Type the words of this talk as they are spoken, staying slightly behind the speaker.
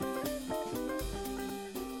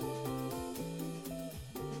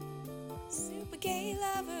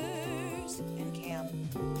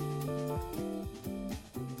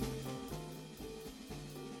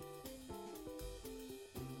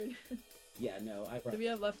no. Do we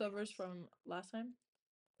have leftovers from last time?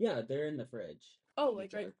 Yeah, they're in the fridge. Oh,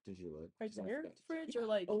 like right, Did you look? right 'Cause I near forgot the to fridge, check. or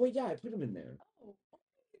like? Oh wait, yeah, I put them in there. Oh,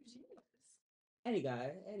 jeez.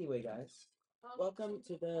 Anyway, guys, welcome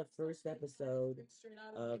to the first episode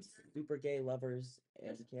of Super Gay Lovers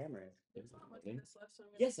and Cameron.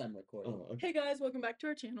 Yes, I'm recording. Oh, okay. Hey guys, welcome back to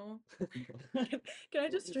our channel. Can I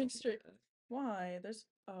just drink straight? Why? There's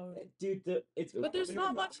Dude, it's but there's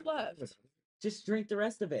not much left. just drink the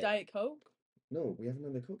rest of it. Diet Coke? No, we have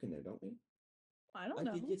another Coke in there, don't we? I don't I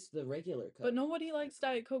know. think it's the regular Coke. But nobody likes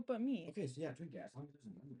Diet Coke but me. Okay, so yeah, drink it. As long as there's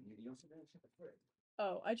another one, you don't sit there and shut the fridge.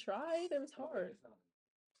 Oh, I tried. It was hard.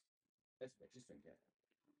 Just drink it.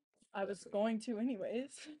 I was going to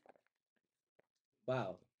anyways.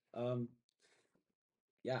 Wow.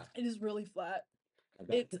 Yeah. It is really flat. I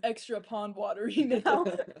bet. It's extra pond watery now.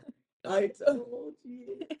 I told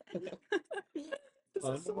you. This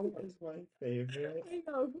is so Pond is my favorite. I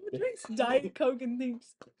know. Who drinks Diet Coke and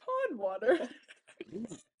thinks pond water?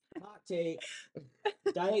 Hot take.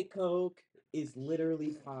 Diet Coke is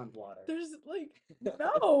literally pond water. There's like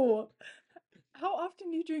no. How often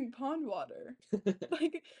do you drink pond water?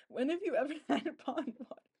 Like, when have you ever had pond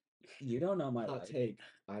water? You don't know my Hot life. take.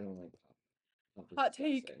 I don't like pop. Pop is Hot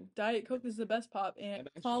take. disgusting. Diet Coke is the best pop, and I'm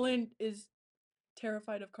actually- Colin is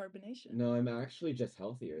terrified of carbonation. No, I'm actually just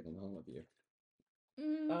healthier than all of you.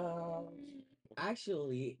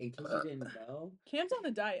 Actually, in case you didn't know, Cam's on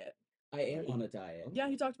a diet. I am on a diet. Yeah,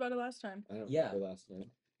 he talked about it last time. I don't Yeah. remember last night.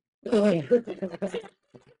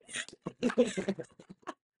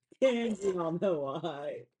 And you all know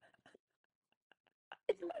why.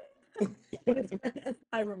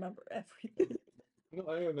 I remember everything. No,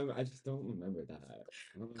 I remember. I just don't remember that. I don't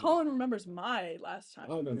remember. Colin remembers my last time. I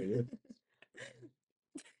don't remember you.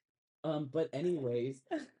 But anyways,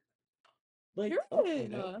 like, Period. okay,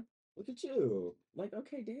 look at you. Like,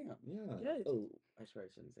 okay, damn. Yeah. Yes. Oh, I swear I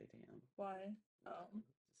shouldn't say damn. Why?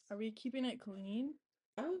 Are we keeping it clean?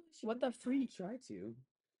 Oh, What the freak? try to.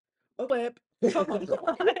 Flip. Come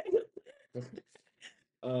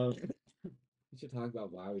on. We should talk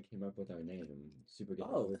about why we came up with our name, Super Gay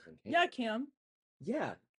Oh. Lovers and Cam. Yeah, Cam.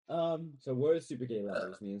 Yeah. So we're Super Gay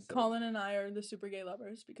Lovers. Me and Colin and I are the super gay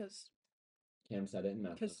lovers because Cam said it in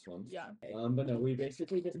math Because- once. yeah. But no, we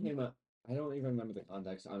basically just came up. I don't even remember the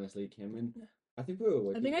context, honestly. Cameron, I think we were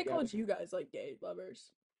working I think I together, called you guys like gay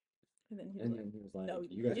lovers. And then he was and like, then he was like, "No,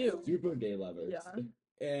 "You guys you." are Super Gay Lovers." Yeah.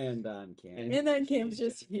 And Cam. And then Cam's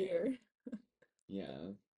just here.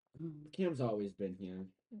 Yeah. Cam's always been here.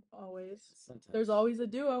 Always. Sometimes. There's always a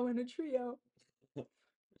duo and a trio.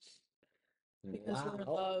 Because we're in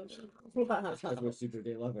Wow. love. Because we're Super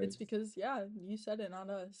Gay Lovers. It's because, yeah, you said it, not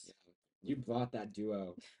us. You brought that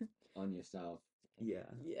duo on yourself. Yeah.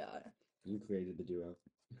 Yeah. You created the duo.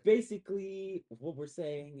 Basically, what we're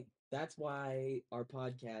saying, that's why our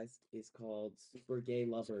podcast is called Super Gay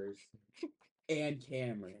Lovers and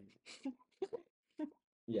Cameron.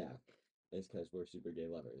 Yeah. It's because we're Super Gay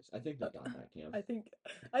Lovers. I think they got that, Cam. I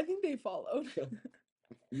think they followed.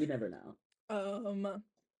 You never know.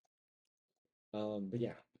 But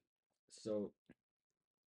yeah. So,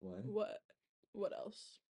 what? What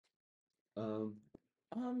else?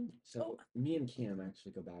 So me and Cam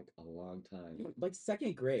actually go back a long time. Like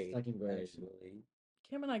second grade. Second grade. Actually.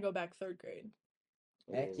 Cam and I go back 3rd grade.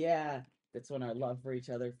 Heck Oh. yeah. That's when our love for each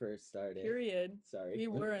other first started. Period. Sorry. We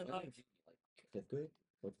When- were in when love. did you, like, 5th grade?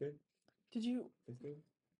 4th grade? Did you? 5th grade?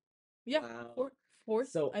 Yeah. Wow. Fourth.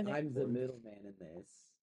 So I think I'm the fourth. middleman in this.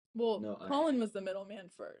 Well, No, Colin was the middleman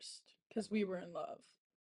first because we were in love.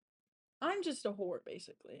 I'm just a whore,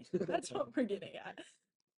 basically. That's what we're getting at.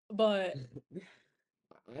 But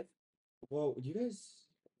Well, you guys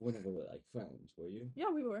were never like friends, were you? yeah,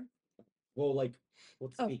 we were. Well, like Well,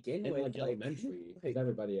 to Oh, begin in with, like elementary, because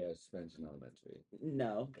everybody has friends in elementary.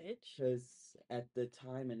 no, Bitch. because at the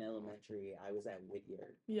time in elementary, I was at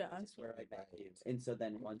Whittier. Yeah. That's where I met you. And so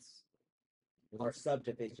then once our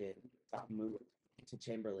subdivision got moved to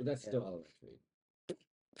Chamberlain, That's Hill, still elementary.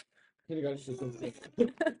 Kindergarten through 5th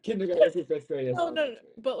grade. Kindergarten through 5th grade is No, no, elementary.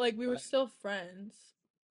 but like we were still friends.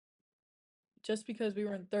 Just because we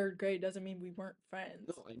were in 3rd grade doesn't mean we weren't friends.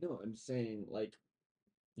 No, I know. I'm saying like,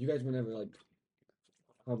 you guys were never like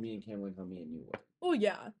how me and Cameron, how me and you were. Oh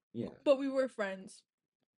yeah, Yeah, but we were friends.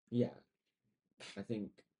 yeah. I think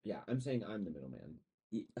I'm saying I'm the middleman.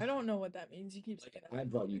 I don't know what that means. You keep saying that. I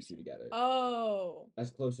brought you two together Oh.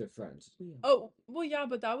 as closer friends. Oh, well, yeah,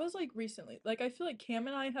 but that was like recently. Like, I feel like Cam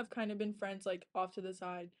and I have kind of been friends, like, off to the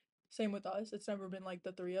side. Same with us. It's never been like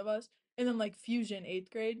the 3 of us. And then, like, Fusion,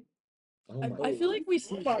 8th grade. Oh I feel like we.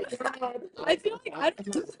 Oh my god. I feel like I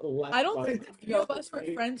don't think the three no, of us were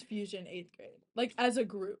friends fusion 8th grade. Like as a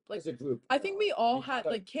group. Like as a group. I think we all We had had a-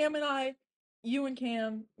 like Cam and I, you and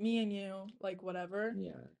Cam, me and you, like whatever.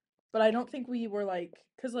 Yeah. But I don't think we were like,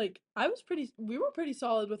 cause like we were pretty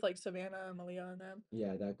solid with like Savannah and Malia and them.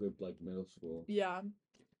 Yeah, that group like middle school. Yeah.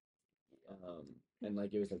 And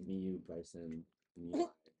like it was like me, you, Bryson, me,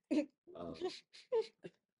 in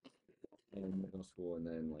middle school, and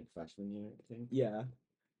then like freshman year, I think. Yeah.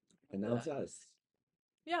 And now it's us.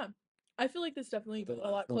 Yeah. I feel like this definitely got a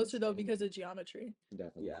lot closer though because of geometry.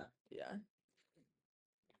 Definitely. Yeah. Yeah.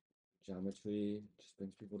 Geometry just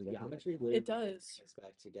brings people together. Geometry literally It does. brings us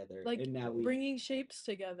back together. Like and now we bringing shapes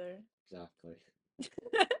together. Exactly.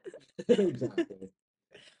 Exactly.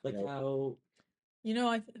 like Yep. how You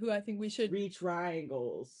know who I think we should. 3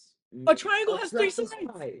 triangles. A triangle has 3 sides.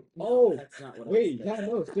 Right. No, Oh, that's not what wait, I was yeah,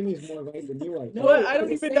 no, Stimmy's more right than you are. No, What? I don't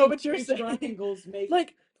I'm even saying know what you're 3 saying. triangles make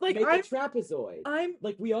Like make I'm a trapezoid. I'm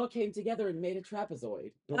Like we all came together and made a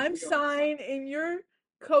trapezoid. I'm sine and you're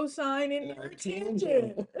cosine and you're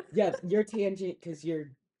tangent. Yeah, you're tangent because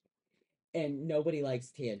you're, and nobody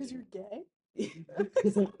likes Because tangent. you're gay.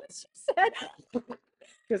 That's what she said.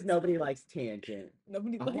 Because nobody likes tangent.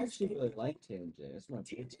 Nobody I likes actually tangent. really like tangent. It's my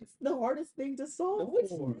favorite. It's the hardest thing to solve No, it's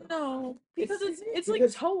for. not. No, because It's- it's like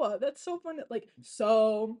because- Toa. That's so fun. Like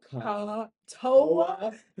so Ka.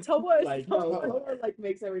 Toa. Toa is Like, so no, fun. Toa, like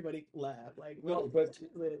makes everybody laugh. Like, No, but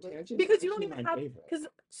tangent's Because you don't actually even my have favorite. because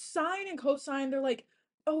sine and cosine they're like,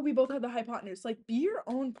 oh, we both have the hypotenuse. Like be your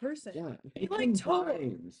own person. Yeah, Be it like Toa.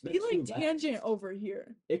 combines the Be two like legs. tangent over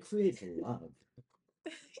here. It creates love.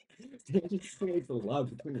 Tangent creates love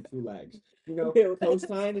between the two legs. You know, Ew, that's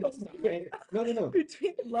cosine and so sine. No.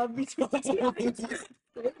 Between love between the two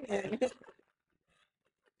legs.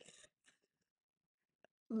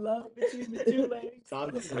 Love between the two legs.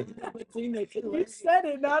 between the two You legs. said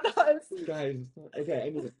it, not us. Guys, okay,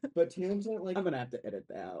 anyway, but tangent, like, I'm gonna have to edit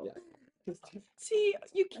that out. Yeah. 'cause See,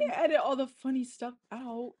 you can't edit all the funny stuff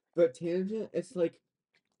out. but tangent, it's like,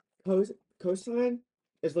 cosine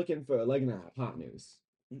is looking for a leg and a hypotenuse.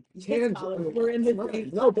 Yes, Oliver, we're in the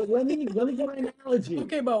same. No, but let me get my analogy.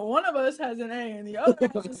 Okay, but one of us has an A and the other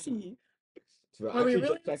has a C. So Are we actually,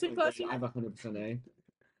 really just in the same checking, class I yet? have 100% A.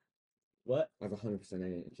 What? I have 100% A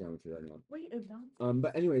in geometry right now. Wait, is that?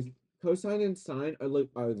 But anyways, cosine and sine are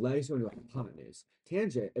legs going to a hypotenuse.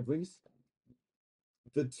 Tangent, it brings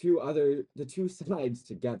the two sides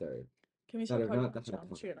together. Can we That stop are talking not the about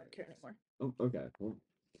geometry? I don't care anymore. Oh, okay. Well,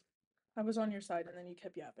 I was on your side and then you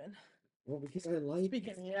kept yapping. because I like.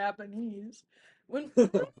 Speaking of Japanese, when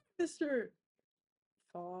Mr.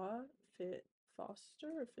 Foster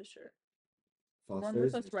or Fisher? The one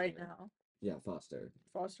with Foster's. us right now. Yeah, Foster.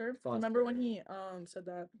 Foster. Foster. Remember when he said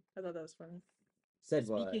that? I thought that was funny. Said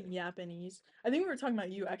what? Speaking Japanese. I think we were talking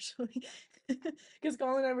about you actually. Because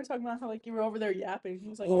Colin and I were talking about how like you were over there yapping. He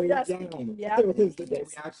was like, Oh, yeah, yeah. speaking It was the day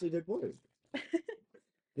Japanese. we actually did work.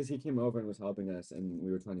 Because he came over and was helping us, and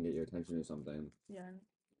we were trying to get your attention or something. Yeah,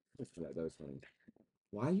 That was funny.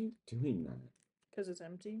 Why are you doing that? because it's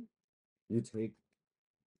empty. You take.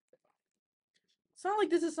 It's not like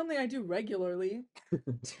this is something I do regularly.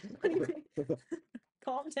 What do you think?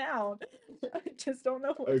 Calm down. I just don't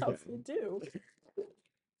know what Okay. else to do.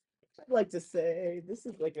 I'd like to say this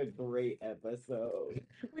is like a great episode.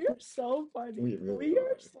 We are so funny. We really We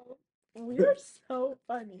are. we are so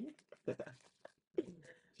funny.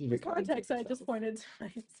 She For just- context, I just pointed to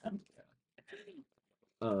myself.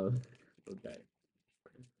 Okay.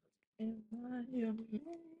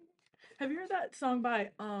 Have you heard that song by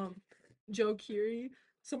Joe Keery?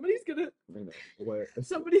 Somebody's gonna What?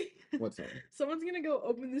 somebody What's up? someone's gonna go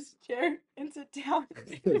open this chair and sit down.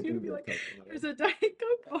 They're gonna be like, there's a Diet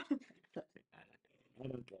Coke on I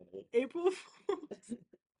don't get it. April Fool's.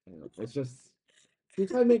 I don't know. It's just. He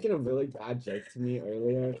tried making a really bad joke to me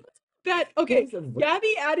earlier. That okay, It's a-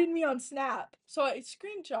 Gabby added me on Snap, so I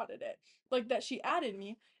screenshotted it. Like that she added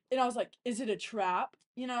me, and I was like, is it a trap?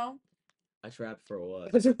 You know? I trapped for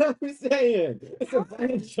what? That's what I'm saying. It's a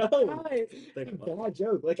bad joke. Right. It's a bad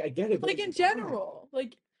joke. Like I get it. but Like in it's bad. general.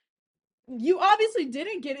 Like you obviously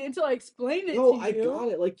didn't get it until I explained it No, to I you. got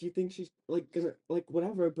it. Like you think she's like gonna like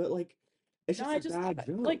whatever, but like it's No, just I a just bad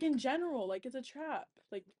joke. like in general, like it's a trap.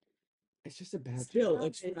 Like It's just a bad Still,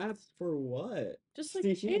 joke. a trap for what? just like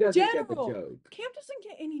See, he in doesn't get the general. joke. Cam doesn't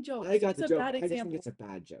get any jokes. I got it's the a joke. bad I just example. think it's a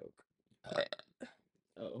bad joke.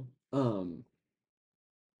 Oh.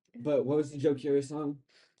 But what was the joke curious song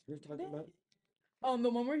you were talking about? The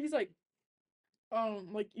one where he's like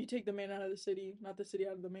you take the man out of the city, not the city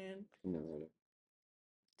out of the man. No.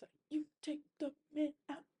 It's like, you take the man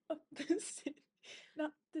out of the city,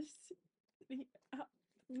 not the city. the out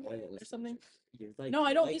I don't or listen something. to You're like, No, I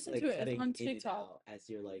you're don't like, listen like to it. It's cutting on in and TikTok. out as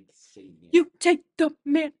you're like singing it. You take the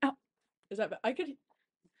man out. Is that I could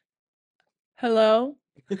Hello?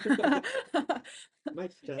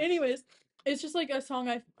 Mike test. Anyways, it's just like a song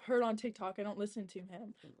I heard on TikTok. I don't listen to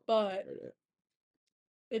him, but Heard it.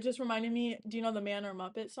 it just reminded me. Do you know the Man or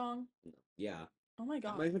Muppet song? Yeah. Oh my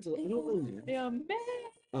god. I don't really know. Yeah, man.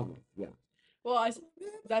 Oh yeah. Well,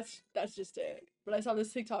 that's just it. But I saw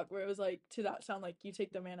this TikTok where it was like to that sound like you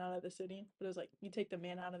take the man out of the city, but it was like you take the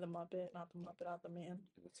man out of the Muppet, not the Muppet out the man.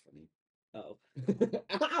 That's funny. Oh.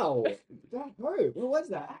 Ow! That hurt. What was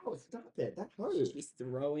that? Ow! Stop it. That hurt. She's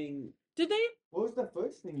throwing. Did they What was the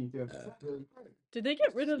first thing you did? That really hurt. did they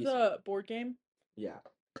get rid of She's- the board game? Yeah.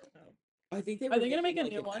 I think they Are were they gonna make a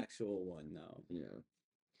making, new like, one? an actual one though. Yeah.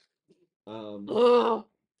 Ugh.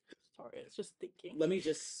 Sorry, it's just thinking. Let me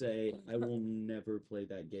just say, I will never play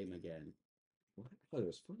that game again. What? I thought it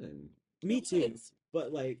was fun. Me It too. is.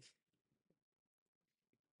 But like,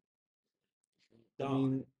 I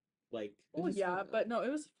Dawn, mean, like, Well, is yeah, fun. but no,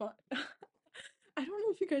 it was fun. I don't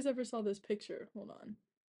know if you guys ever saw this picture. Hold on.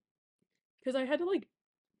 Because I had to like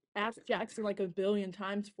ask Jackson like a billion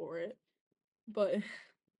times for it. But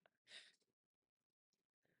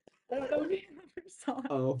I don't know if you ever saw it.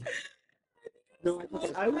 Oh. no,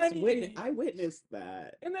 Funny. I witnessed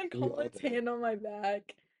that. And then We all Colin's did. hand on my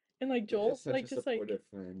back. And like You're Joel, such like a just like supportive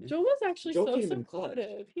friend. Joel was actually Joel so came in clutch.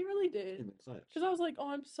 supportive. He really In did. the clutch. Because I was like, oh,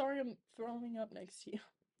 I'm sorry I'm throwing up next to you.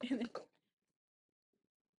 And then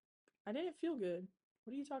I didn't feel good.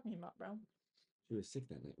 What are you talking about, bro? She was sick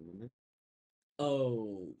that night, remember?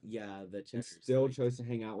 Oh, yeah, the And checkers. still chose to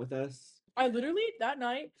hang out with us. I literally that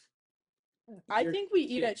night I Your think we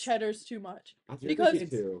eat at kids- Cheddar's too much. I think Because- we did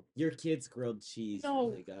too. Your kids' grilled cheese. No,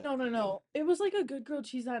 really good. no. It was like a good grilled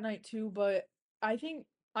cheese that night too, but I think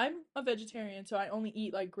I'm a vegetarian, so I only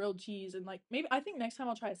eat like grilled cheese and like maybe I think next time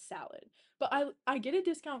I'll try a salad. But I get a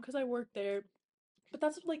discount because I work there. But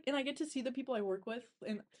that's like and I get to see the people I work with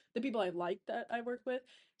and the people I like that I work with.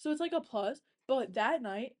 So it's like a plus. But that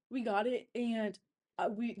night we got it and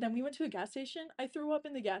we went to a gas station. I threw up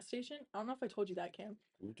in the gas station. I don't know if I told you that, Cam.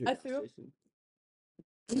 We went to a I gas threw-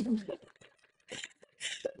 station.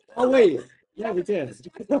 Oh wait, yeah, we did.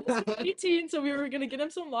 18, so we were gonna get him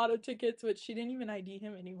some lotto tickets, which she didn't even ID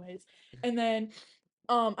him anyways. And then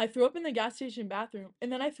I threw up in the gas station bathroom,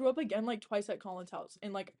 and then I threw up again like twice at Colin's house.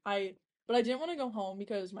 And like but I didn't want to go home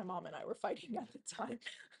because my mom and I were fighting at the time.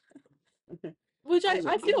 Which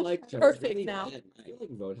I feel like perfect Cheddar's. now. I feel like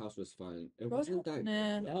Roadhouse was fun. It Roadhouse- wasn't that.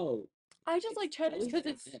 nah. No. I just like Cheddar's It's because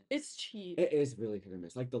really it's hit or it's cheap. It is really hit or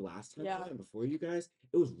miss. Like the last time Yeah. I went before you guys,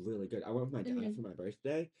 it was really good. I went with my dad Mhm. for my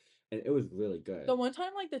birthday, and it was really good. The one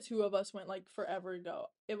time like the two of us went like forever ago.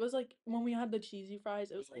 It was like when we had the cheesy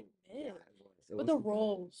fries, it was like Yeah, mid. it was. It But the wasn't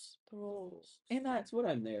bad. rolls. And that That's what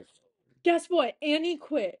I'm there for. guess what? Annie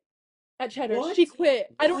quit at Cheddar's. What? She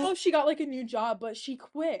quit. I don't know What? if she got like a new job, but she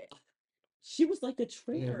quit. She was like a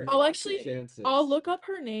traitor. Yeah, I'll actually- chances. I'll look up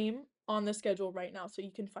her name on the schedule right now so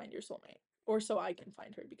you can find your soulmate. Or so I can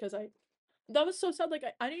find her because that was so sad. Like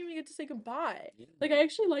I didn't even get to say goodbye. Yeah. Like I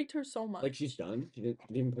actually liked her so much. Like she's done. She didn't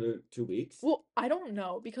even put it 2 weeks. Well, I don't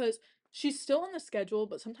know because she's still on the schedule,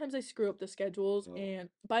 but sometimes I screw up the schedules. Oh. And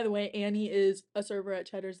by the way, Annie is a server at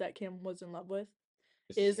Cheddar's that Kim was in love with.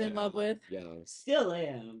 Is in love with. Yeah. Still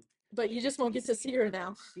am. But you just won't get to see her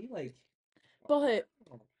now. She like. But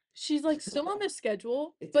she's like still on the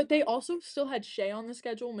schedule, but they also still had Shay on the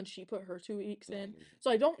schedule when she put her 2 weeks in.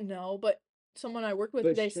 So I don't know, but someone I work with,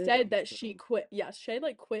 But they Shay said that also- she quit. Yeah, Shay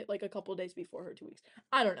like quit like a couple days before her 2 weeks.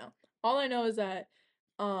 I don't know. All I know is that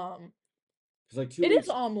It's like 2 it weeks.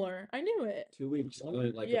 is Omler. I knew it. 2 weeks.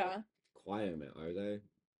 Like Yeah. a quiet amount, are they?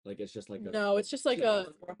 Like it's just like a. No, it's just like she a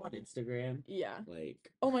was on Instagram. yeah.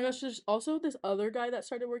 Like. Oh my gosh, there's also this other guy that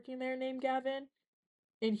started working there named Gavin,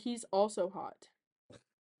 and he's also hot.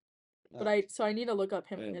 But I need to look up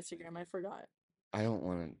him on Yeah. Instagram. I forgot. I don't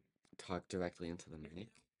want to talk directly into the mic.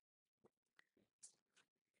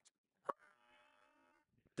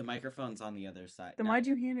 The microphone's on the other side. Then No, why'd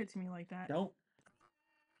you hand it to me like that? don't.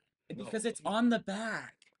 Because it's on the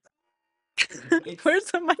back. Where's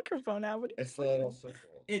the microphone at? What- It's the little circle.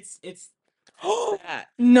 It's Oh that.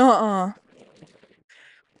 nuh-uh.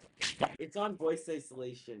 It's on voice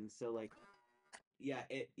isolation, so like, yeah.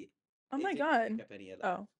 Oh it my didn't god. pick up any of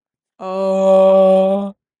that.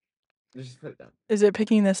 Oh. Just put it down. Is it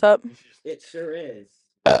picking this up? It sure is.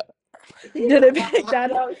 Did it pick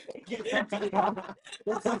that up?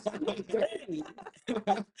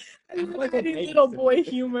 Like a lady Little sitting boy there.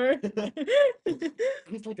 humor.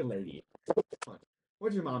 He's like a lady.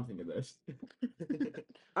 What'd your mom think of this?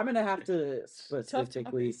 I'm gonna have to topic.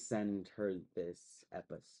 specifically send her this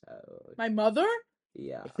episode. My mother?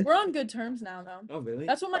 Yeah. We're on good terms now, though. Oh, really?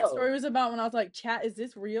 That's what my Oh. story was about when I was like, chat, is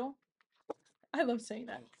this real? I love saying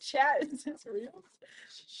that. Chat, is this real?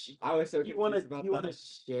 I was so You wanna confused about that.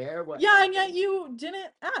 share what? Yeah, and yet you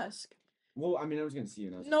didn't ask. Well, I mean, I was gonna see you.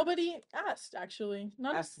 And I was Nobody asked, actually.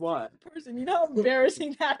 Not Asked a single what? person. You know how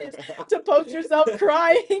embarrassing that is to post yourself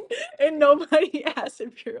crying and nobody asked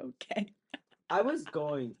if you're okay. I was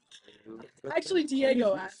going to. but Actually, then-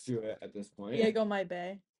 Diego used asked. to it at this point. Diego, my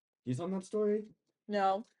bae. He's on that story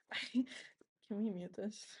No. Can we mute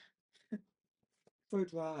this? for a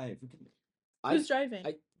drive. We can Who's driving?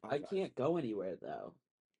 I can't go anywhere though.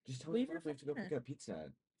 just tell Leave me your we have to go phone pick up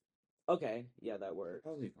pizza. Okay, yeah, that works.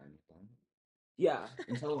 Probably fine with that. Yeah,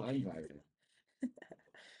 And tell him I'm driving.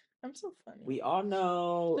 I'm so funny. we all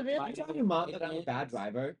know. Savannah, my You tell your mom that I'm a bad opinions.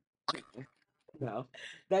 driver. No,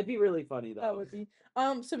 that'd be really funny though. That would be.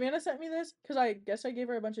 Savannah sent me this because I guess I gave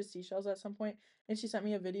her a bunch of seashells at some point, and she sent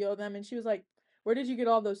me a video of them, and she was like, "Where did you get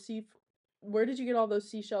all those Where did you get all those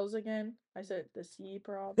seashells again?" I said, "The sea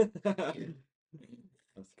problem,"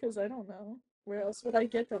 because I don't know where else would I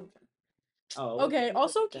get them. Oh. Okay.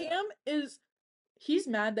 Also, that- Cam he's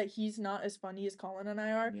mad that he's not as funny as Colin and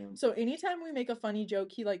I are. Yeah. So anytime we make a funny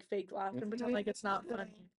joke, he like fake laughs and pretend like it's not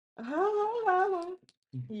funny.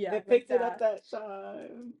 Yeah, I like picked it up that. that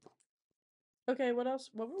time. Okay, what else?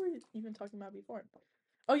 What were we even talking about before?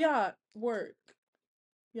 Oh yeah, work.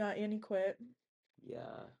 Yeah, Annie quit.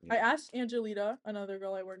 Yeah. I asked Angelita, another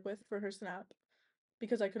girl I work with, for her snap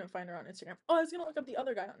because I couldn't find her on Instagram. Oh, I was gonna look up the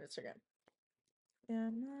other guy on Instagram.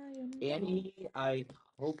 Annie, I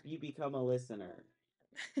hope you become a listener.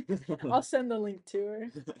 I'll send the link to her.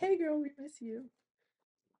 Hey girl, we miss you.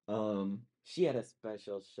 She had a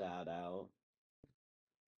special shout out.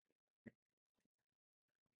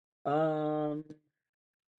 Oh,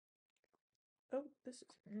 this is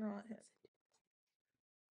not him.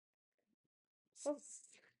 Oh.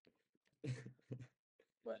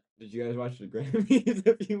 What? Did you guys watch the Grammys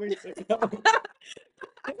a few weeks ago?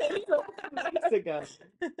 Weeks ago.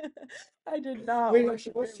 I did not. Wait, watch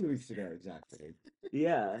it the was 2 Grammys. weeks ago exactly.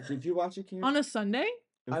 Yeah. Did you watch it, Cam? On a Sunday?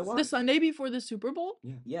 It I was- watched- The Sunday before the Super Bowl?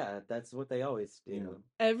 Yeah, that's what they always do. Yeah.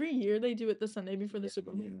 Every year they do it the Sunday before the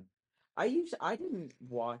Super Bowl. Yeah. I didn't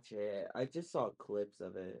watch it. I just saw clips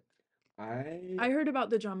of it. I heard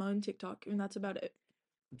about the drama on TikTok, and that's about it.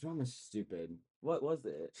 Drama's stupid. What was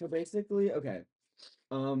it? So basically, okay.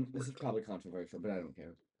 This is probably controversial, but I don't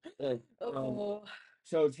care. Oh,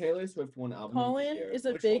 So Taylor Swift won album of the Colin year, is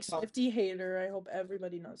a which we'll big talk- Swiftie hater. I hope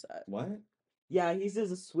everybody knows that. What? Yeah, he's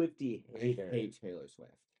just a Swiftie I hater. hate Taylor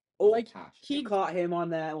Swift. Oh, Like, Passion. you caught him on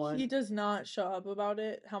that one. He does not shut up about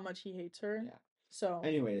it, how much he hates her. Yeah. So,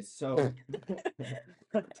 Anyways, so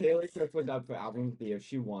Taylor Swift was up for album of the year.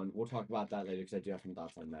 She won. We'll talk about that later because I do have some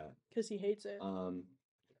thoughts on that. because he hates it.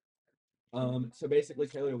 So basically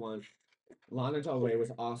Taylor won. Lana Del Rey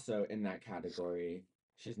was also in that category.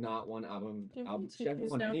 She's not won album. Do you have any She hasn't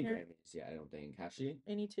tissues won down any here? Grammys yet. I don't think. Has she?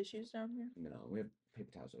 Any tissues down here? No, we have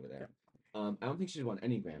paper towels over there. I don't think she's won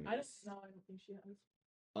any Grammys. I don't think she has.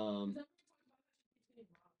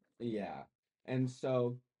 Yeah, and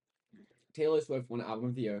so Taylor Swift won album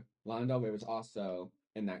of the year. Lana Del Rey was also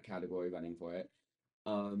in that category running for it.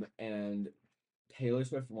 And Taylor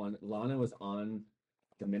Swift won. Lana was on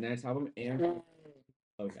the Midnight's album and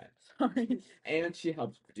okay, Sorry. and she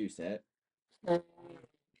helped produce it.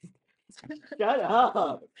 Shut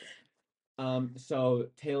up. So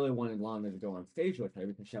Taylor wanted Lana to go on stage with her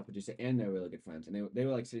because she helped produce it, and they're really good friends, and they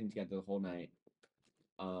were like sitting together the whole night.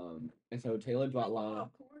 And so Taylor brought Lana.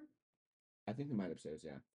 I think they might upstairs,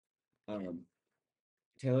 yeah.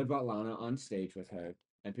 Taylor brought Lana on stage with her,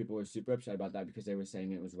 and people were super upset about that because they were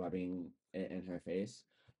saying it was rubbing it in her face.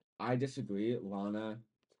 I disagree. Lana,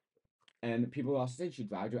 and people also said she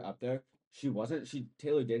dragged her up there. She wasn't.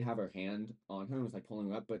 Taylor did have her hand on her and was like pulling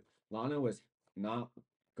her up, but Lana was not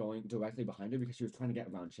going directly behind her because she was trying to get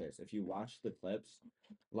around chairs. If you watch the clips,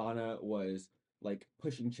 Lana was like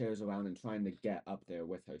pushing chairs around and trying to get up there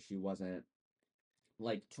with her. She wasn't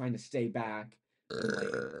like trying to stay back and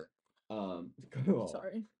like girl.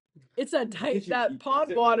 Sorry. It's that Did you that eat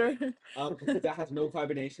pond it? water. That has no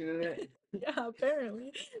carbonation in it. Yeah,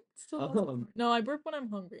 apparently. Still no, I burp when I'm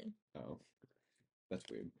hungry. Oh, that's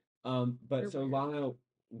weird. But You're so weird. Lana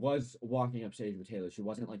was walking upstage with Taylor. She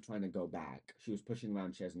wasn't like trying to go back. She was pushing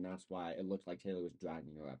around chairs, and that's why it looked like Taylor was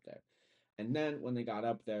dragging her up there. And then when they got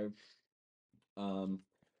up there,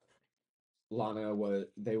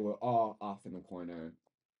 they were all off in the corner.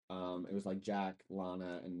 It was like Jack,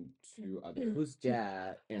 Lana, and two others. Who's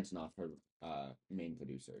Jack? Antonoff, her main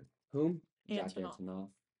producer. Whom? Jack Antonoff. Antonoff.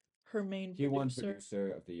 her main He won producer.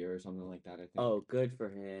 producer of the year or something like that, I think. Oh, good for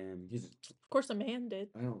him. He's. Of course, a man did.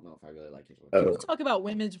 I don't know if I really like his work. Can we talk about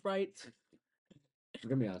women's rights? I'm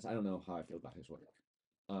gonna be honest. I don't know how I feel about his work.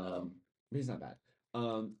 But he's not bad.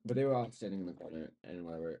 But they were all standing in the corner and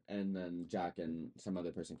whatever, and then Jack and some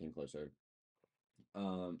other person came closer.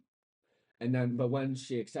 And then, but when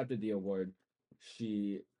she accepted the award,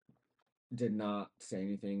 she did not say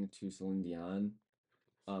anything to Celine Dion,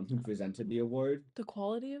 who presented the award. The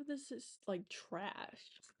quality of this is like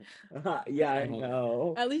trash. Yeah, I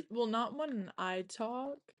know. At least, well, not when I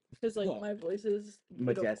talk, because like Well, my voice is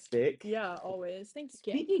beautiful. Majestic. Yeah, always. Thank you,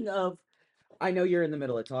 Kim. Speaking of, I know you're in the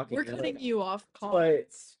middle of talking. We're cutting you off, Colin.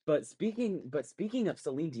 But speaking of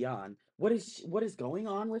Celine Dion, what is going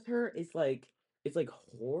on with her is like it's like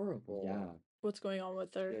horrible. Yeah. What's going on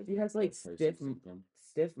with her? She has like Person syndrome.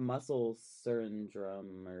 stiff muscle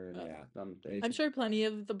syndrome or Yeah. something. I'm sure plenty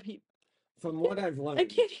of the people. From what I've learned, I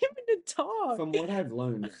can't even talk. from what I've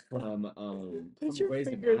learned from Put your Grey's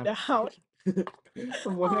finger Anatomy- down.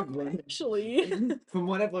 from what I've learned, Actually, from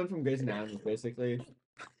what I've learned from Grey's Anatomy, basically,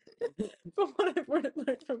 from what I've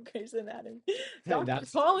learned from Grey's Anatomy, hey, Dr.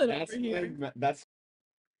 Colin that's over here. that's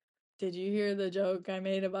Did you hear the joke I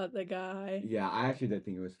made about the guy? yeah. I actually did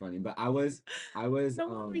think it was funny, but I was No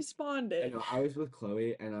one I responded. know I was with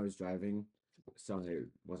Chloe and I was driving, so I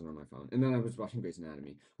wasn't on my phone. And then I was watching Grey's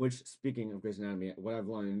Anatomy. Which, speaking of Grey's Anatomy, what I've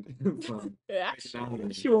learned from Actually,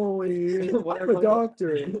 what I'm I've a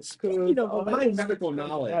doctor. Speaking of my which, medical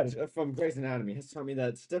knowledge from Grey's Anatomy has taught me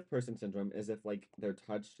that stiff person syndrome is if like they're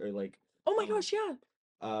touched or like oh my gosh, yeah.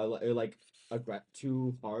 or like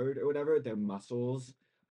too hard or whatever, their muscles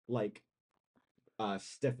like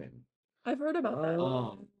stiffen. I've heard about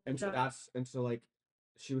that. And so like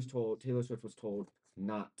Taylor Swift was told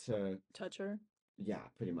not to Touch her. yeah,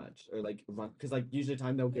 pretty much. Or like run because like usually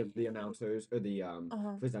time they'll give the announcers or the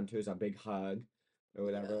presenters a big hug or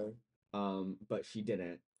whatever. But she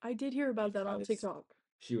didn't. I did hear about that on Because TikTok.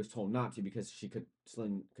 She was told not to because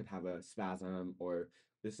Celine could have a spasm or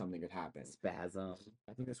there's something could happen. Spasm.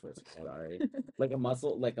 I think that's what it's called. Sorry. Like a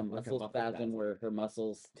muscle muscle spasm spasm. where her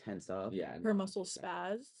muscles tense up. Yeah. Her muscle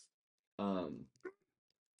spaz.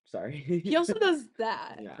 Sorry. He also does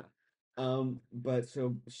that. Yeah. But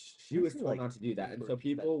so she was told not to do that, and so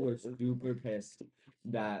people were super pissed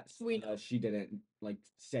that she didn't like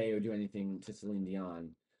say or do anything to Celine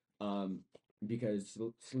Dion, because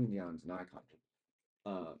Celine Dion's an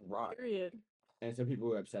icon. Right. Period. And so people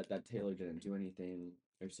were upset that Taylor didn't do anything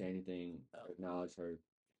or say anything or acknowledge her.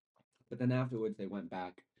 But then afterwards, they went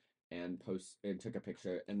back and took a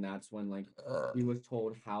picture, and that's when like he was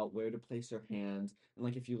told where to place her hands, and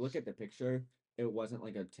like if you look at the picture, it wasn't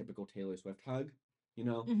like a typical Taylor Swift hug, you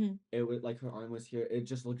know. It was like her arm was here. It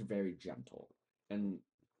just looked very gentle, and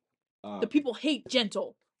the people hate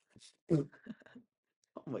gentle. Oh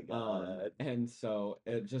my god! And so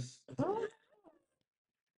it just.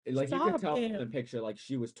 Like you could tell from the picture, like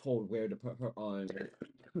she was told where to put her arm.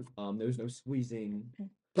 There was no squeezing,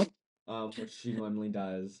 which she normally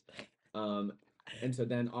does. And so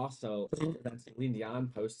then also then Celine Dion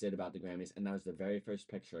posted about the Grammys, and that was the very first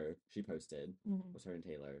picture she posted was her and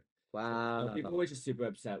Taylor. Wow. So, people were just super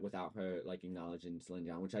upset without her like acknowledging Celine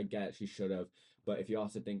Dion, which I get she should have. But if you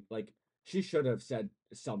also think like she should have said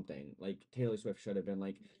something, like Taylor Swift should have been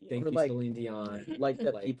like, "Thank you, Celine Dion." Like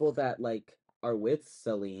the people that like are with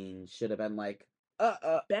Celine should have been like,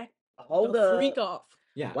 back, hold up, freak off.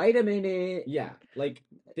 Yeah. Wait a minute. Yeah, like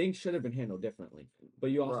things should have been handled differently.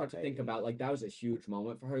 But you also have to think about like that was a huge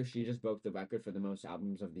moment for her. She just broke the record for the most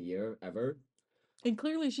albums of the year ever. And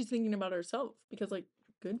clearly she's thinking about herself because like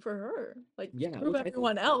good for her. Like yeah, prove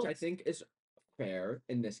everyone else. Which I think is fair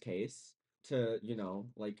in this case to, you know,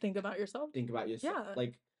 like think about yourself. Yeah.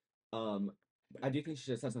 Like I do think she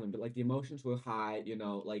should have said something, but like the emotions were high, you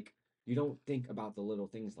know, like you don't think about the little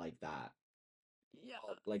things like that. Yeah.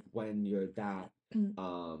 Like when you're that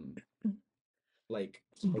like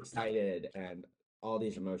excited and all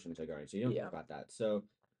these emotions are going. So you don't think about that. So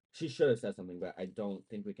she should have said something, but I don't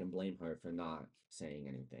think we can blame her for not saying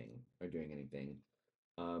anything or doing anything.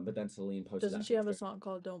 But then Celine posted. Doesn't she have a song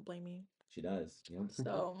called "Don't Blame Me"? She does. Yeah.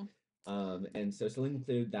 So. And so Celine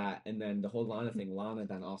included that, and then the whole Lana thing. Lana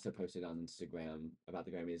then also posted on Instagram about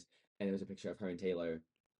the Grammys, and it was a picture of her and Taylor.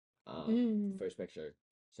 First picture.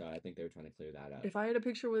 So I think they were trying to clear that up. If I had a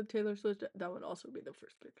picture with Taylor Swift, that would also be the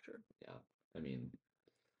first picture. Yeah, I mean,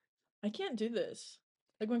 I can't do this.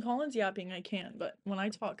 Like when Colin's yapping, I can, but when I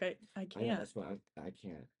talk, I can't. I know, that's why I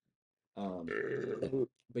can't.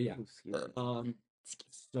 But yeah.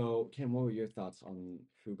 So Kim, what were your thoughts on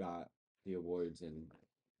who got the awards? And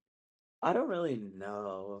I don't really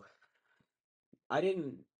know. I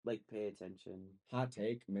didn't like pay attention. Hot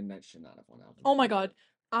take: Midnight should not have one album. Oh my god.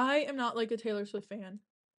 I am not like a Taylor Swift fan.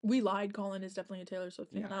 We lied. Colin is definitely a Taylor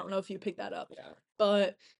Swift fan. Yeah. I don't know if you picked that up. Yeah.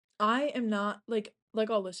 But I am not like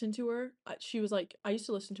I'll listen to her. She was like I used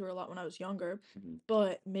to listen to her a lot when I was younger. Mhm.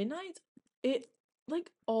 But Midnight, it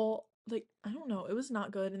like all like I don't know, it was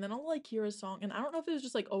not good. And then I'll like hear a song and I don't know if it was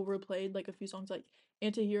just like overplayed, like a few songs like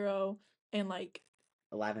Antihero and like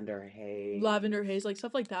Lavender Haze. Lavender Haze, like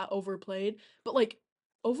stuff like that overplayed. But like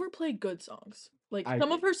overplayed good songs. Like I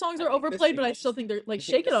some of agree. her songs I are think the overplayed, but I singles- still think they're like I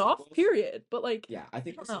think Shake the It Off, singles- period. But like Yeah, I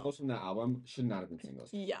think I the don't know. singles from that album should not have been singles.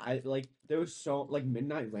 Yeah. I like there was so like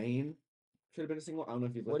Midnight Rain should have been a single. I don't know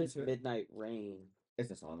if you've What listened is to it. Midnight Rain?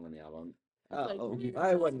 It's a song on the album. Like, Oh, weird.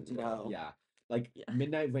 I wouldn't know. Yeah, like Yeah.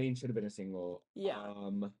 Midnight Rain should have been a single. Yeah.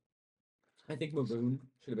 I think Maroon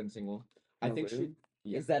should have been a single. I think she. Maroon?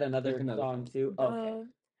 Yeah. Is that another, There's another song song. too? Okay.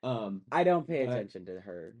 I don't pay attention to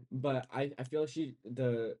her. But I feel like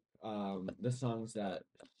the songs that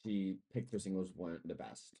she picked for singles weren't the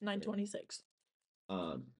best. 926.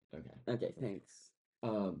 Okay. Okay, thanks.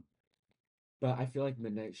 But I feel like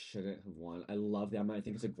Midnight shouldn't have won. I love the album. I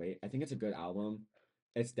think it's a good album.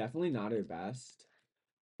 It's definitely not her best.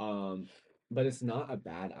 But it's not a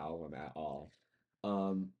bad album at all.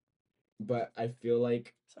 But I feel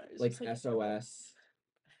like Sorry, like SOS,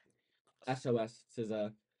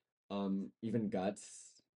 SZA, even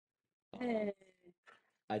Guts,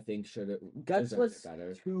 I think should have Guts deserved was it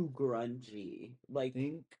better. too grungy. I Like,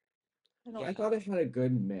 think don't I thought it had a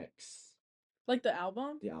good mix. like the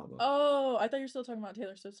album? The album. Oh, I thought you were still talking about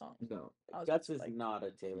Taylor Swift songs. No. I was Guts just is like, not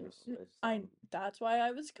a Taylor Swift I song. that's why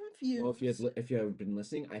I was confused. Well, if you have been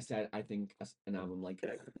listening, I said I think an album like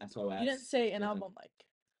SOS. You didn't say an is a- album like.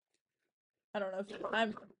 I don't know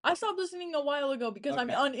if I stopped listening a while ago because I'm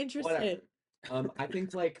Okay, uninterested. whatever. I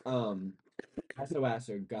think like SOS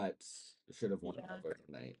or Guts should have won Yeah. over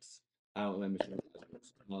Nights. I don't remember.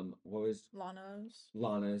 What was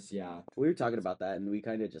Lana's? Yeah. We were talking about that, and we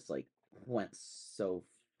kind of just like went so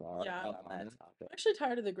far Yeah. on that I'm topic. actually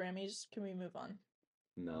tired of the Grammys. Can we move on?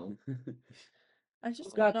 No. I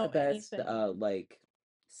just Who got don't the know best anything. like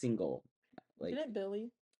single? Like, Didn't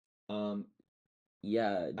Billy?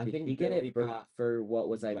 yeah, I did think he get Billy it for, got What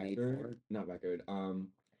Was I Made record, For? not record. I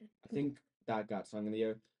think that got Song of the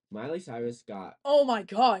Year. Miley Cyrus got Oh my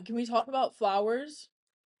god, can we talk about Flowers?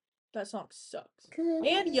 That song sucks.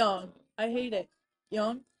 And Young. I hate it.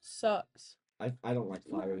 Young sucks. I don't like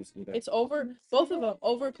Flowers either. It's both of them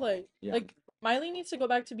overplayed. Yeah. Like Miley needs to go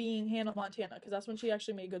back to being Hannah Montana because that's when she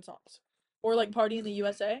actually made good songs. Or like Party in the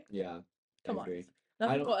USA. Yeah. Come I on. agree.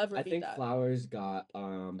 Nothing will ever I beat think that. Flowers got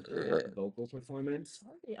vocal performance.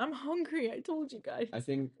 Sorry, I'm hungry. I told you guys. I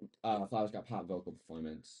think Flowers got pop vocal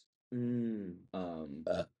performance.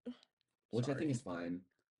 Which I think is fine.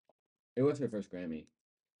 It was her first Grammy.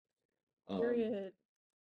 Period.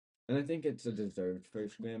 And I think it's a deserved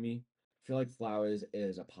first Grammy. I feel like Flowers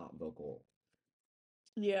is a pop vocal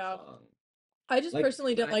Yeah. song. I just Like,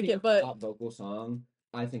 personally when didn't I like think it, of but pop vocal song,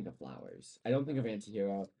 I think of Flowers. I don't think of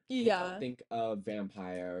Antihero. I yeah, don't think of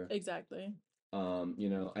Vampire. exactly.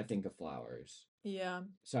 I think of Flowers. Yeah.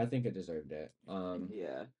 So I think it deserved it.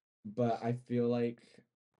 Yeah. But I feel like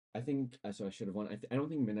I think so. I should have won. I don't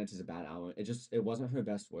think Midnight is a bad album. It wasn't her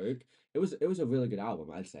best work. It was a really good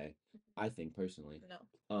album. I'd say. I think personally.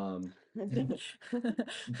 No.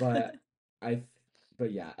 But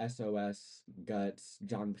but yeah, SOS, Guts,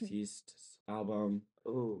 John Baptiste's album.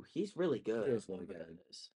 Oh, he's really It good. is really good.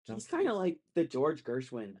 John He's kind of Baptiste. like the George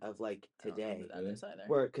Gershwin of like I don't know today, who that is either.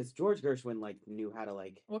 where because George Gershwin like knew how to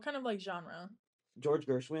like What kind of like genre? George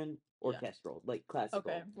Gershwin Yeah. orchestral, like classical.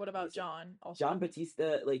 Okay. What about He's- John? Also. John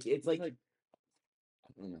Batista, like it's like I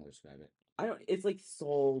don't know how to describe it. I don't. It's like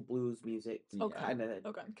soul blues music, Okay.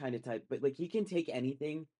 Okay. kind of type. But like he can take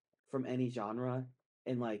anything from any genre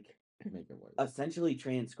and like Make it work. essentially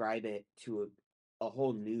transcribe it to a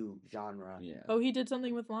whole new genre. Yeah. Oh, he did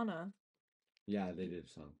something with Lana. Yeah, they did a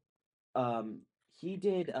song. He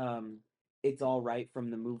did It's All Right from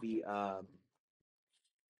the movie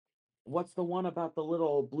what's the one about the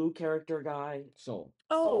little blue character guy? Soul.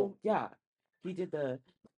 Oh. Yeah. He did the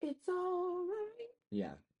It's All Right.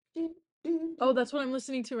 Yeah. Oh, that's what I'm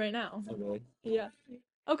listening to right now. Oh, really? Yeah.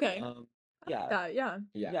 Okay. Yeah. Yeah.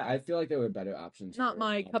 Yeah. I feel like there were better options. Not for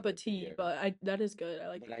my album cup of of the tea, year. but that is good. I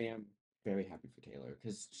like But I am very happy for Taylor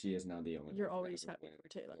because she is now the only. You're person to always ever happy win for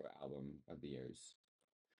Taylor. album of the years.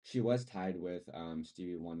 She was tied with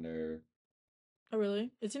Stevie Wonder. Oh,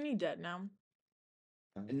 really? Isn't he dead now?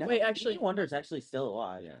 No, Wait, actually, Stevie Wonder's actually still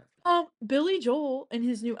alive. Yeah. Billy Joel and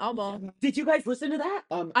his new album. Did you guys listen to that?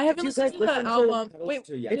 I haven't did you listened guys to the listen to- album. I Wait, listened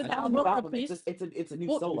to it, yeah. did It's the not a new album album. release? It's a new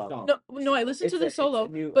Well, solo. No, I listened to the It's a solo,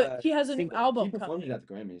 new, but he has a new single. album He performed coming. it at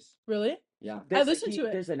the Grammys. Really? Yeah. I listened to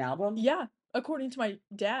it. There's an album. Yeah, according to my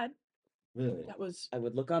dad. Really? That was. I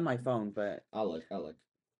would look on my phone, but I'll look.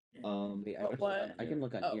 wait, But what? I can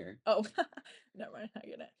look on Oh, here. never mind. I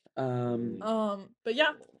get it. But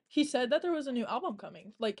yeah, he said that there was a new album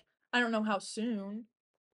coming. Like, I don't know how soon.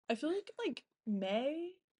 I feel like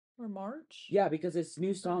May or March. yeah, because his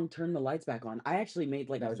new song "Turn the Lights Back On." I actually made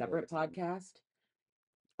like That a was a separate really good song. podcast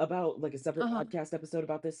about like a separate Uh-huh. podcast episode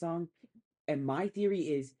about this song, and my theory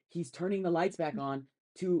is he's turning the lights back on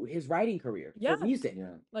to his writing career Yeah. for music.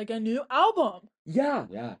 Yeah. Like a new album. Yeah,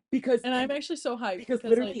 Yeah. because And I'm actually so hyped because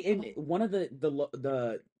literally in one of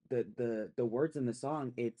the words in the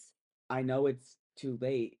song, it's I know it's too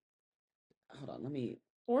late. Hold on, let me.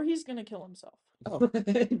 or he's gonna kill himself. Oh,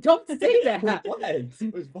 don't say that. What?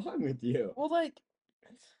 What's wrong with you? Well, like,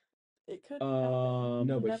 it could happen. No,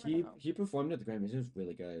 You but never know. he performed at the Grammys. It was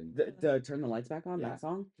really good. The turn the lights back on Yeah. that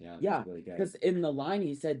song. Yeah. It Yeah, was really good. because in the line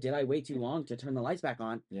he said, "Did I wait too long to turn the lights back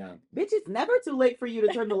on?" Yeah. Bitch, it's never too late for you to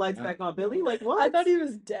turn the lights Yeah. back on, Billy. Like what? I thought he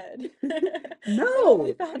was dead. No.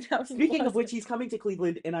 I found out he Speaking of which, wasn't. he's coming to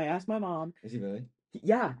Cleveland, and I asked my mom. Is he really?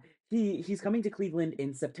 Yeah, he's coming to Cleveland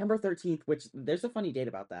in September 13th, which there's a funny date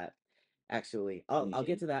about that. Actually, I'll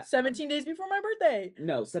get to that. 17 days before my birthday.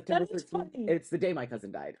 No, September That is 13th. funny. It's the day my cousin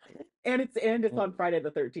died, and it's Well, on Friday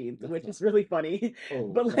the 13th, that's which not- is really funny. Oh,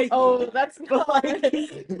 But that's like, Oh, that's but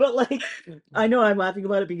not. like, I know I'm laughing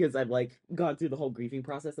about it because I've like gone through the whole grieving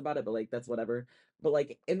process about it. But like, that's whatever. But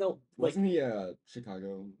like, in the like, Wasn't he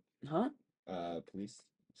Chicago huh? police?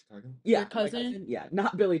 Chicago? Yeah, Your my cousin? yeah,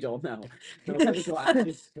 not Billy Joel. No, No, Kevin Joel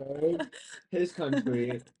actually served his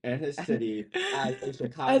country and his city as a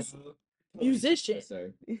Chicago As police musician.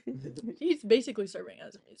 officer. He's basically serving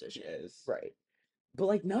as a He musician. is. right. But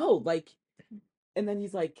like, no, like, and then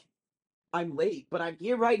he's like, "I'm late, but I'm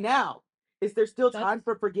here right now. Is there still That's- time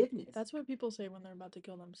for forgiveness?" That's what people say when they're about to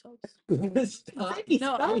kill themselves. Stop. No,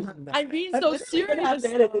 Stop. I'm being I'm so literally gonna have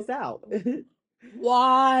serious. to edit this out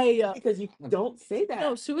Why? because you don't say that.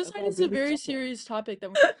 No, suicide about is a Billy very Joel. serious topic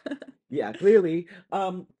that Yeah, clearly.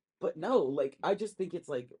 But no, like I just think it's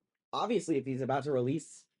like obviously if he's about to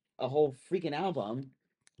release a whole freaking album,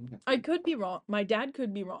 I could be wrong. My dad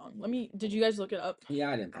could be wrong. Did you guys look it up? Yeah,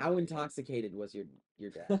 I didn't. how intoxicated was your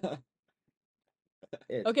dad?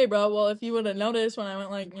 Okay, bro. Well, if you would have noticed when I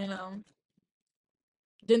went, like,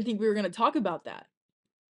 didn't think we were gonna talk about that.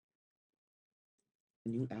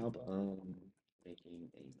 New album. Making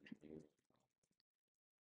a new.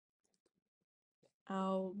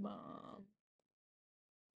 Album.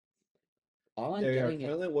 All I'm They are getting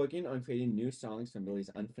currently working on creating new songs from Billy's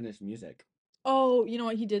unfinished music. Oh, you know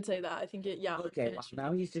what? He did say that. I think yeah. okay, well, finished.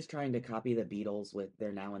 now he's just trying to copy the Beatles with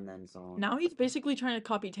their Now and Then song. Now he's basically trying to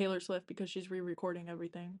copy Taylor Swift because she's re-recording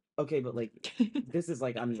everything. Okay, but like this is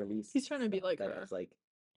like unreleased. He's trying to be like that her. is, like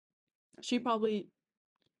She probably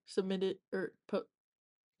submitted or put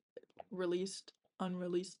released,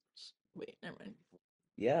 unreleased. Wait, never mind.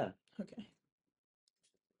 yeah. Okay,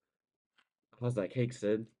 How's that cake,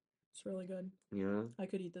 Sid? it's really good. Yeah. I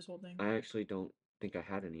could eat this whole thing. I actually don't think I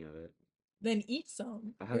had any of it. Then eat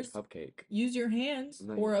some. I had a cupcake. Use your hands I'm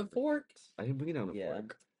not or a using it. fork. I didn't bring it down a Yeah.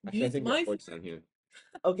 fork. Actually, I Use think my my fork's fork. down here.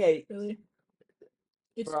 Okay, Really?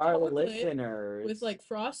 It's for our chocolate listeners, with like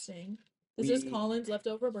frosting. This is we- Colin's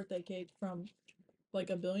leftover birthday cake from like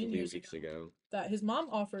a billion 3 years weeks ago ago. that his mom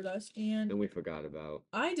offered us, and And we forgot about.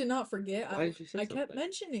 I did not forget. Why didn't you say I kept something?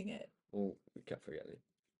 mentioning it. Well, we kept forgetting.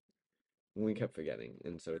 We kept forgetting,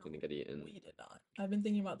 and so it didn't get eaten. We did not. I've been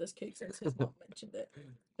thinking about this cake since his mom mentioned it.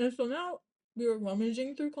 And so now we were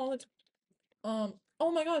rummaging through Colin's. Oh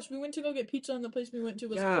my gosh, we went to go get pizza, and the place we went to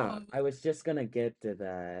was Yeah. closed. I was just gonna get to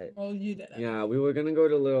that. Oh, you did it. Yeah, we were gonna go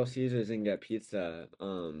to Little Caesars and get pizza,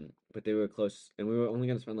 but they were close, and we were only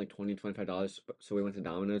gonna spend like $25, so we went to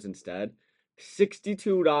Domino's instead.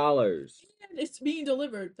 $62, And it's being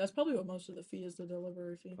delivered. That's probably what most of the fee is, the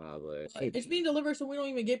delivery fee. probably. But it's being delivered, so we don't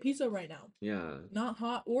even get pizza right now. Yeah, Not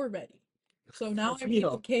hot or ready. So now That's I'm eating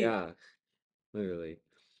real. cake. yeah, literally.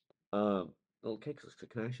 Little cakes.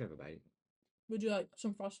 Can I actually have a bite? Would you like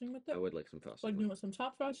some frosting with it? I would like some frosting. Like, do you want some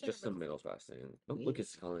top frosting? Just or some middle frosting. Oh, Me? look,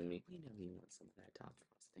 it's calling me. We know you want some of that top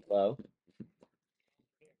frosting. Hello.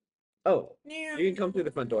 Oh, Yeah. You can come through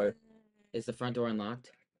the front door. is the front door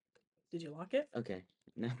unlocked? Did you lock it? Okay.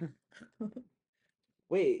 No.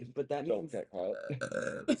 Wait, but that Don't means get caught.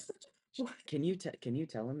 can you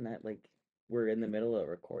tell him that like we're in the middle of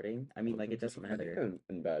recording? I mean, like it doesn't I think matter. I'm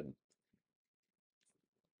in bed.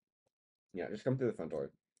 Yeah, just come through the front door.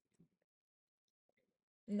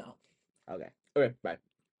 No. Okay. Okay, bye.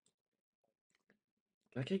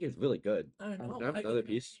 That cake is really good. I don't know. Can I have another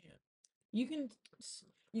piece? You can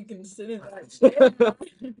sit in that chair.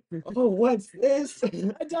 Oh, what's this?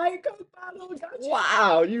 A Diet Coke bottle. Gotcha.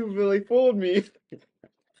 Wow, you really fooled me.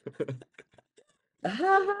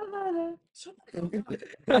 Shut the fuck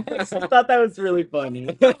I actually thought that was really funny.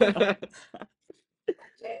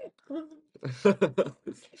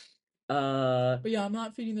 But yeah, I'm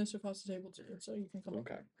not feeding this across the table to you, so you can come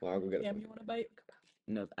Okay, over. well, I'll go get Cam, it. you want a bite?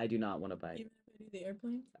 No, I do not want to bite. Even if I do the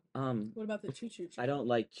airplane? Um, What about the choo-choo train? I don't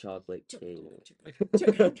like chocolate cake.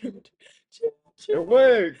 It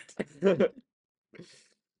worked.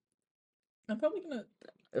 I'm probably gonna.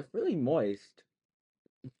 It's really moist.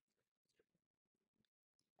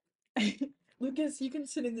 Lucas, you can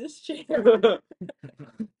sit in this chair.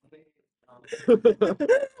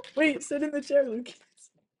 Wait, sit in the chair, Lucas.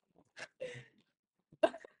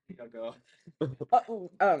 Go.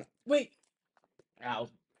 Wait, Ow.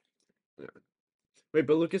 Wait,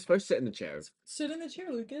 but Lucas, first sit in the chair. sit in the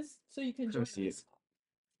chair, Lucas, so you can Have join a seat. us.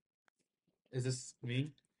 Is this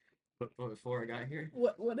me? Before I got here?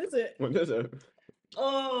 What is it? What is it?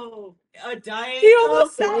 Oh, a diet. He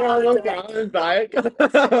almost said Diet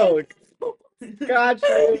Coke.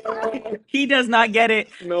 Gotcha. He does not get it,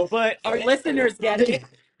 No, but our listeners get it.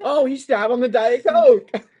 oh, he stabbed on the Diet Coke.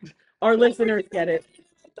 Our listeners get it.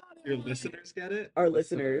 Your listeners get it? Our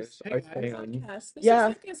listeners. Hey, Our guys. fans. Podcast. This Yeah.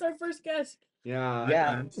 is Lucas, our first guest, Yeah.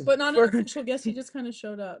 Yeah. but not For- an official guest. He just kind of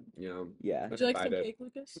showed up. Yeah. Yeah. Would you like some Invited. cake,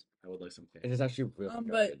 Lucas? I would like some cake. It is actually really But-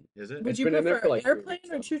 good. Is it? Would It's you been in there prefer for, like, 2 airplane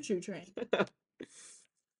weeks, or so. choo-choo train?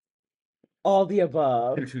 All the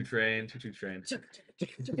above. Choo-choo train, choo-choo train.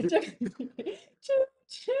 Choo-choo.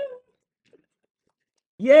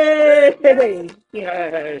 Yay!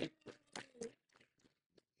 Yay.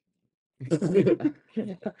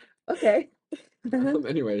 Okay.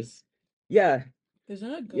 Anyways, Yeah. Isn't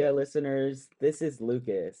it good? Yeah, listeners. This is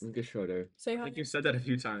Lucas. Lucas Schroeder. Say I hi. think you said that a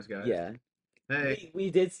few times, guys. Yeah. Hey. We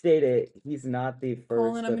did state it. He's not the first.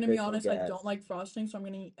 Colin, I'm gonna be official honest. I guest. don't like frosting, so I'm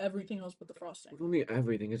gonna eat everything else but the frosting. I don't need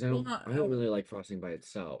everything because Well, not I don't really like frosting by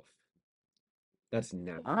itself. That's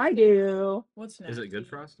nasty. I do. What's Is it good nasty?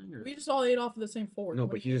 frosting? Or... We just all ate off of the same fork. No,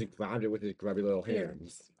 What but do he you just grabbed it with his grubby little Here.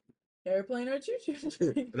 hands. Airplane or choo-choo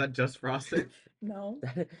train? Is that just frosting? No.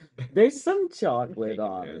 There's some chocolate Cake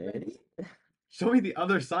on and it. Show me the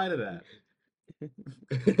other side of that.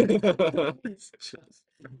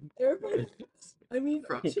 Airplane. I mean,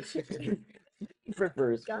 Frost. choo-choo train. He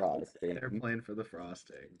prefers Got it. frosting. Airplane for the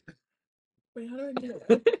frosting. Wait, how do I do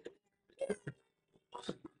it?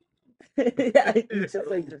 Yeah, he just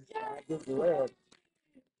like his lip.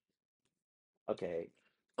 Okay.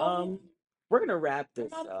 Oh, We're gonna wrap I'm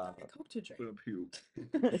this out of up. Diet Coke to I'm drink. gonna puke.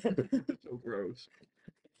 So gross.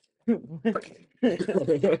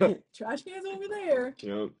 Trash can's over there.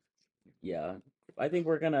 Yep. Yeah. I think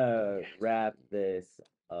we're gonna wrap this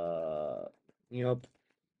Yep.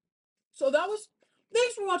 So that was.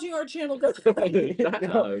 Thanks for watching our channel, guys.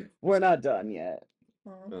 No, we're not done yet.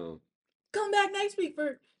 Oh. Come back next week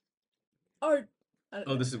for our.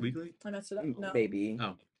 Oh, this is weekly? I messed it up. No. Maybe.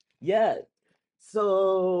 Oh. Yeah.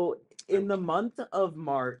 So in the month of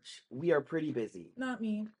March, we are pretty busy. Not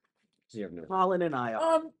me. So you have no. Colin and I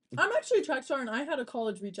are. I'm actually a track star, and I had a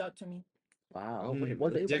college reach out to me. Wow. Oh, wait,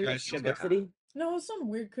 Was it Yeah, Blue guys, she's got- University? No, it's some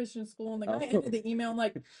weird Christian school, and the guy Oh. ended the email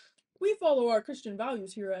like, "We follow our Christian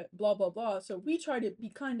values here at blah blah blah, so we try to be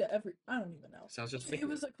kind to every." I don't even know. Sounds just like It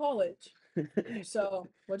was a college. So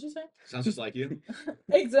what'd you say? Sounds just like you.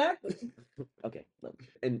 Exactly. Okay. Look.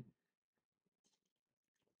 And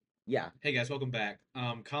Yeah. Hey guys, welcome back.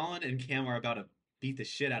 Colin and Cam are about to beat the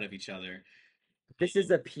shit out of each other. This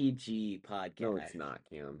is a PG podcast. no, it's not,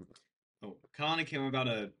 Cam. Oh, Colin and Cam are about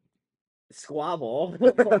to Squabble.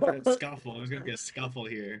 scuffle. There's gonna be a scuffle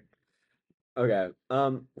here. Okay.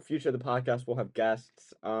 Future of the podcast will have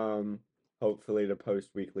guests. Hopefully to post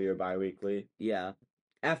weekly or bi-weekly. Yeah.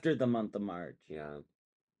 After the month of March. Yeah.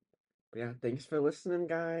 But yeah, thanks for listening,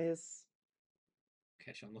 guys.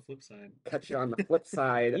 Catch you on the flip side. Catch you on the flip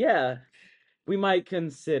side. Yeah. We might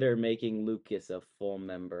consider making Lucas a full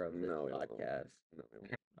member of this No, we won't. podcast. No, we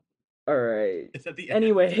won't. All right. It's at the end.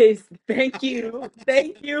 Anyways, thank you.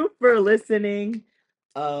 Thank you for listening.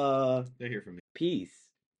 They're here for me. Peace.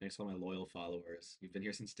 Thanks to all my loyal followers. You've been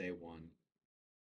here since day one.